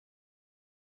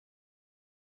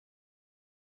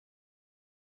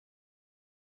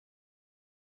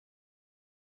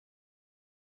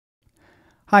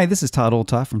Hi, this is Todd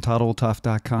Oltoff from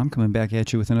ToddOltoff.com coming back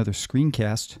at you with another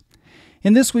screencast.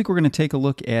 And this week we're going to take a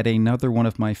look at another one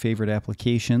of my favorite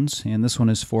applications, and this one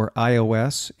is for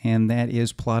iOS, and that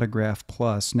is Plotagraph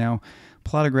Plus. Now,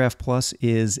 Plotagraph Plus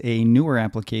is a newer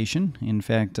application. In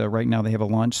fact, right now they have a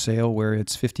launch sale where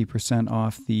it's 50%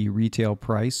 off the retail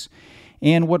price.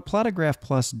 And what Plotagraph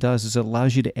Plus does is it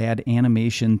allows you to add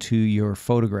animation to your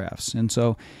photographs. And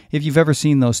so if you've ever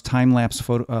seen those time-lapse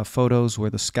photos where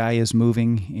the sky is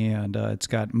moving and it's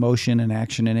got motion and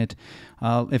action in it,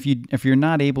 if you're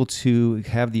not able to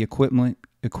have the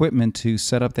equipment to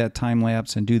set up that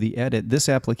time-lapse and do the edit, this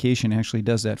application actually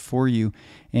does that for you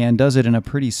and does it in a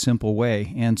pretty simple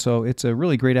way. And so it's a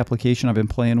really great application. I've been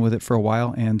playing with it for a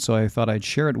while, and so I thought I'd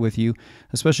share it with you,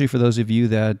 especially for those of you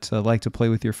that like to play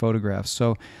with your photographs.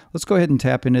 So let's go ahead and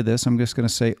tap into this. I'm just going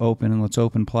to say open, and let's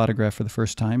open Plotagraph for the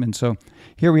first time. And so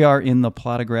here we are in the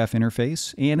Plotagraph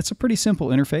interface, and it's a pretty simple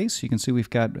interface. You can see we've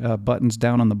got buttons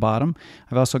down on the bottom.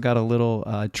 I've also got a little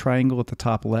triangle at the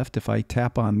top left. If I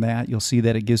tap on that, you'll see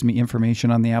that it gives me information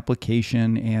on the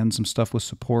application and some stuff with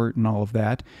support and all of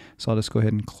that. So I'll just go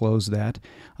ahead and close that.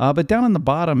 But down on the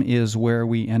bottom is where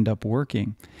we end up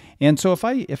working. And so if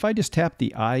I just tap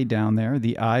the eye down there,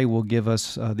 the eye will give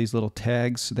us these little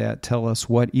tags that tell us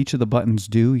what each of the buttons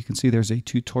do. You can see there's a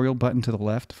tutorial button to the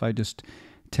left. If I just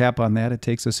tap on that, it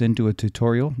takes us into a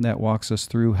tutorial that walks us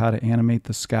through how to animate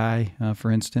the sky, for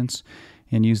instance,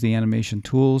 and use the animation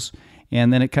tools.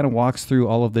 And then it kind of walks through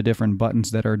all of the different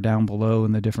buttons that are down below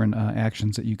and the different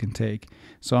actions that you can take.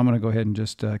 So I'm going to go ahead and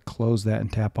just close that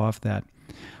and tap off that.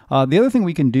 The other thing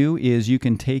we can do is you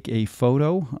can take a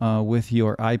photo with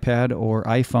your iPad or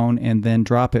iPhone and then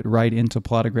drop it right into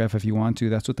Plotagraph if you want to.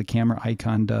 That's what the camera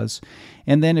icon does.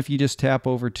 And then if you just tap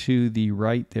over to the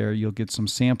right there, you'll get some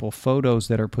sample photos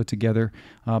that are put together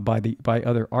by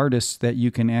other artists that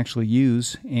you can actually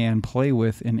use and play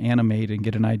with and animate and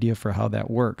get an idea for how that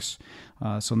works.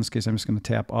 So in this case, I'm just going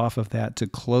to tap off of that to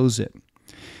close it.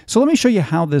 So let me show you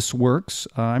how this works.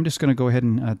 I'm just going to go ahead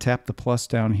and tap the plus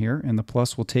down here, and the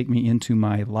plus will take me into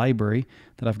my library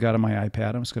that I've got on my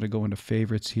iPad. I'm just going to go into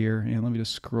favorites here, and let me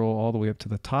just scroll all the way up to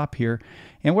the top here.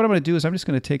 And what I'm going to do is I'm just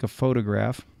going to take a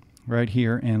photograph right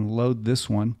here and load this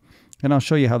one, and I'll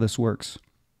show you how this works.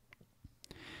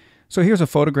 So here's a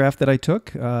photograph that I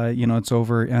took. It's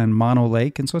over in Mono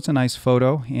Lake, and so it's a nice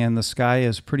photo, and the sky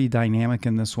is pretty dynamic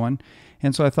in this one.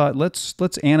 And so I thought,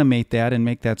 let's animate that and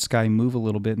make that sky move a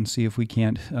little bit and see if we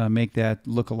can't make that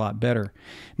look a lot better.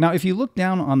 Now, if you look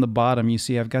down on the bottom, you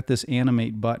see I've got this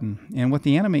animate button. And what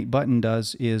the animate button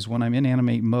does is when I'm in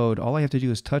animate mode, all I have to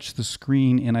do is touch the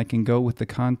screen and I can go with the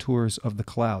contours of the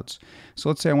clouds. So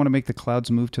let's say I want to make the clouds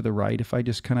move to the right. If I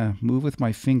just kind of move with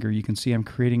my finger, you can see I'm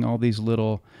creating all these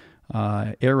little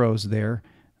arrows there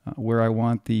where I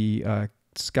want the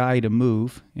sky to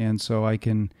move. And so I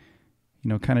can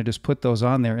kind of just put those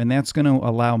on there, and that's going to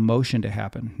allow motion to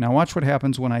happen. Now watch what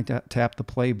happens when I tap the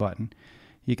play button.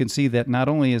 You can see that not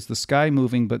only is the sky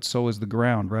moving, but so is the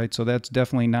ground, right? So that's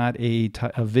definitely not a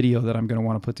video that I'm going to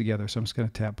want to put together. So I'm just going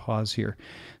to tap pause here.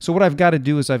 So what I've got to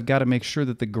do is I've got to make sure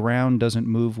that the ground doesn't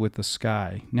move with the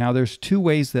sky. Now there's two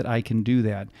ways that I can do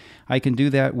that. I can do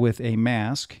that with a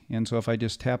mask. And so if I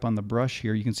just tap on the brush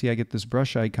here, you can see I get this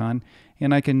brush icon,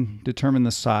 and I can determine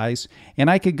the size.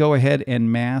 And I could go ahead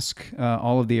and mask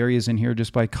all of the areas in here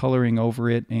just by coloring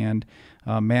over it and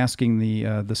masking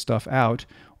the stuff out.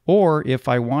 Or if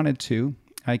I wanted to,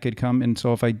 I could come, and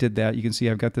so if I did that, you can see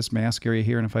I've got this mask area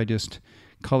here, and if I just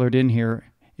colored in here,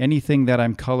 anything that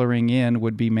I'm coloring in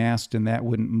would be masked and that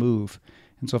wouldn't move.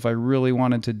 And so if I really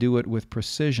wanted to do it with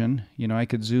precision, I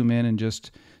could zoom in and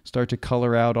just start to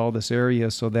color out all this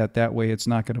area so that way it's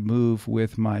not going to move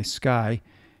with my sky.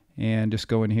 And just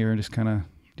go in here and just kind of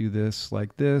do this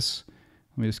like this.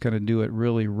 Let me just kind of do it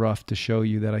really rough to show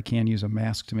you that I can use a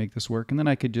mask to make this work. And then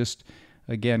I could just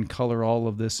again color all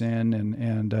of this in,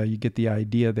 and you get the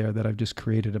idea there that I've just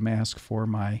created a mask for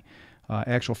my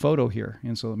actual photo here.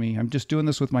 And so I'm just doing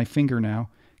this with my finger now,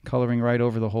 coloring right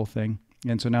over the whole thing.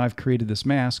 And so now I've created this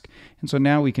mask, and so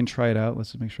now we can try it out.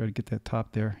 Let's make sure I get that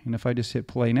top there. And if I just hit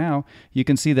play now, you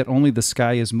can see that only the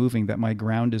sky is moving, that my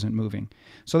ground isn't moving.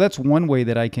 So that's one way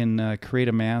that I can create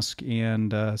a mask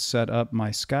and set up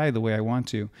my sky the way I want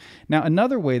to. Now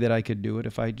another way that I could do it,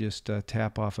 if I just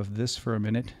tap off of this for a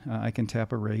minute, I can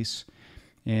tap erase,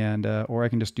 and or I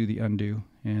can just do the undo,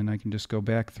 and I can just go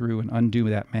back through and undo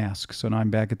that mask. So now I'm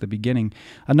back at the beginning.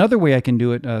 Another way I can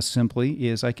do it simply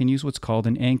is I can use what's called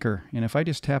an anchor. And if I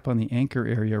just tap on the anchor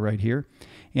area right here,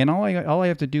 and all I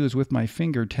have to do is with my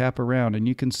finger tap around, and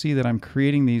you can see that I'm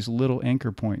creating these little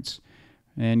anchor points.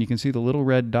 And you can see the little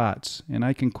red dots, and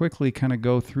I can quickly kind of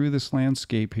go through this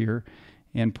landscape here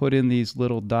and put in these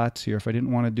little dots here. If I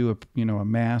didn't want to do a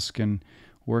mask and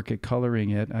work at coloring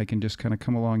it, I can just kind of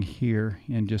come along here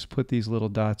and just put these little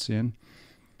dots in.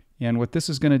 And what this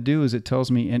is going to do is it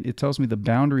tells me the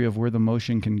boundary of where the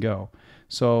motion can go.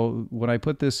 So when I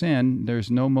put this in,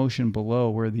 there's no motion below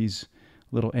where these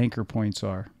little anchor points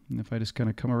are. And if I just kind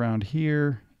of come around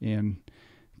here and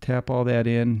tap all that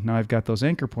in, now I've got those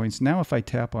anchor points. Now if I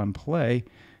tap on play,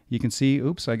 you can see,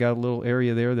 oops, I got a little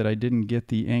area there that I didn't get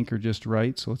the anchor just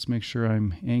right. So let's make sure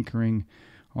I'm anchoring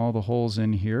all the holes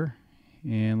in here.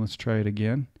 And let's try it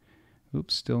again.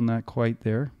 Oops, still not quite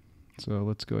there. So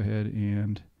let's go ahead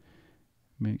and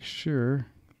make sure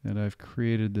that I've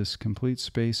created this complete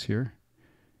space here.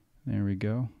 There we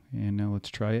go. And now let's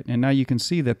try it. And now you can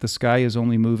see that the sky is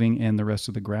only moving and the rest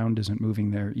of the ground isn't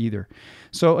moving there either.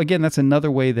 So again, that's another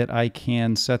way that I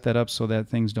can set that up so that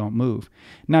things don't move.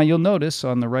 Now you'll notice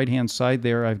on the right-hand side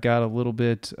there, I've got a little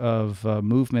bit of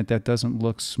movement that doesn't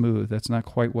look smooth. That's not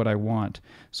quite what I want.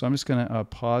 So I'm just going to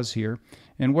pause here.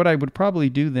 And what I would probably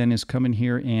do then is come in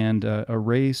here and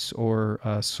erase or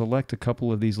select a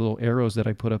couple of these little arrows that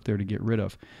I put up there to get rid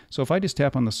of. So if I just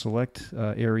tap on the select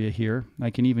area here,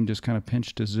 I can even just kind of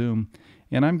pinch to zoom.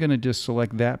 And I'm going to just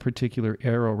select that particular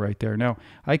arrow right there. Now,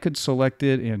 I could select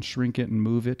it and shrink it and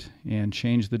move it and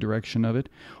change the direction of it.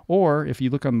 Or if you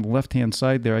look on the left-hand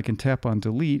side there, I can tap on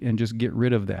delete and just get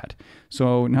rid of that.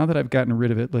 So now that I've gotten rid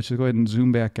of it, let's just go ahead and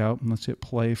zoom back out and let's hit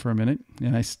play for a minute.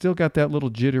 And I still got that little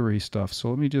jittery stuff. So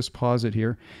let me just pause it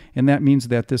here. And that means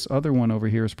that this other one over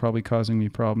here is probably causing me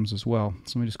problems as well.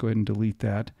 So let me just go ahead and delete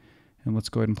that. And let's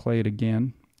go ahead and play it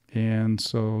again. And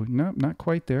so, no, not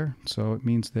quite there. So it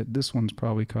means that this one's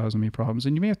probably causing me problems.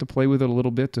 And you may have to play with it a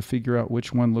little bit to figure out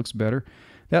which one looks better.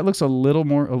 That looks a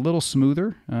little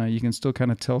smoother. You can still kind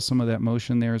of tell some of that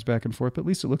motion there is back and forth, but at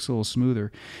least it looks a little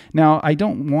smoother. Now, I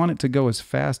don't want it to go as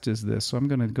fast as this, so I'm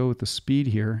going to go with the speed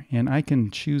here, and I can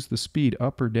choose the speed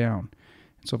up or down.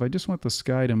 So if I just want the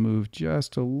sky to move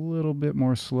just a little bit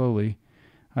more slowly,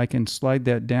 I can slide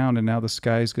that down, and now the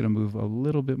sky is going to move a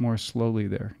little bit more slowly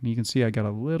there. And you can see I got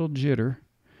a little jitter.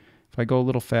 If I go a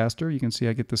little faster, you can see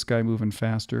I get the sky moving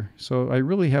faster. So I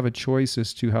really have a choice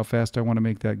as to how fast I want to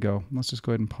make that go. Let's just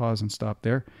go ahead and pause and stop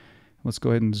there. Let's go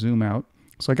ahead and zoom out.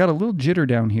 So I got a little jitter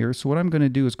down here. So what I'm going to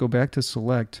do is go back to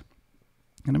select,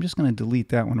 and I'm just going to delete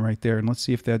that one right there. And let's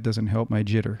see if that doesn't help my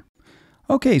jitter.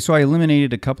 Okay, so I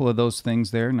eliminated a couple of those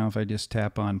things there. Now if I just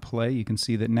tap on play, you can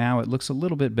see that now it looks a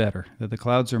little bit better, that the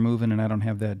clouds are moving and I don't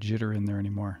have that jitter in there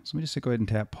anymore. So let me just go ahead and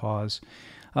tap pause.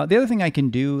 The other thing I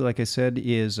can do, like I said,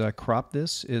 is crop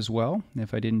this as well.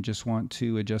 If I didn't just want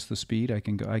to adjust the speed, I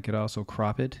could also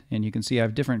crop it. And you can see I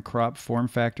have different crop form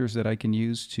factors that I can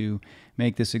use to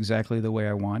make this exactly the way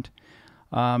I want.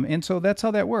 And so that's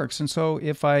how that works. And so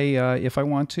if I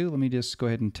want to, let me just go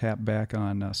ahead and tap back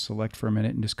on select for a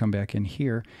minute and just come back in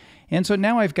here. And so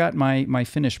now I've got my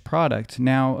finished product.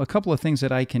 Now, a couple of things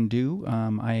that I can do,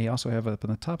 I also have up in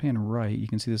the top hand right, you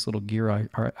can see this little gear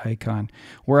icon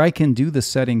where I can do the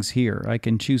settings here. I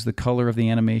can choose the color of the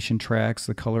animation tracks,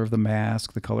 the color of the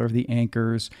mask, the color of the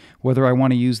anchors, whether I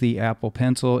want to use the Apple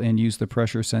Pencil and use the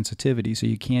pressure sensitivity. So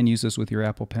you can use this with your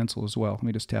Apple Pencil as well. Let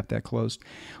me just tap that closed.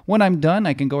 When I'm done,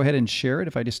 I can go ahead and share it.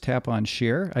 If I just tap on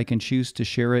share, I can choose to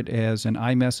share it as an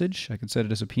iMessage. I can set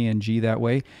it as a PNG that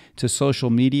way, to social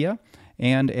media,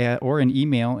 and or an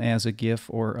email as a GIF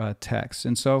or a text.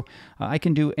 And so I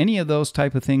can do any of those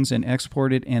type of things and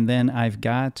export it, and then I've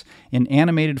got an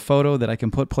animated photo that I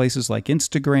can put places like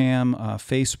Instagram,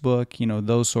 Facebook, you know,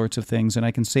 those sorts of things, and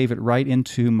I can save it right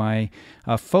into my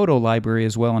photo library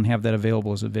as well and have that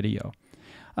available as a video.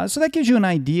 So that gives you an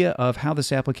idea of how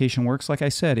this application works. Like I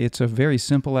said, it's a very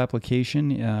simple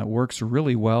application, works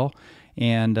really well,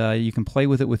 and you can play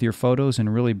with it with your photos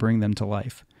and really bring them to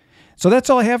life. So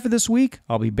that's all I have for this week.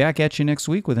 I'll be back at you next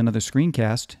week with another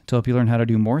screencast to help you learn how to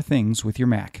do more things with your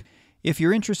Mac. If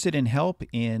you're interested in help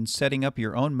in setting up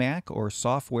your own Mac or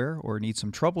software or need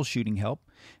some troubleshooting help,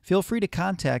 feel free to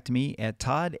contact me at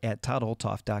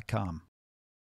todd@toddolthoff.com.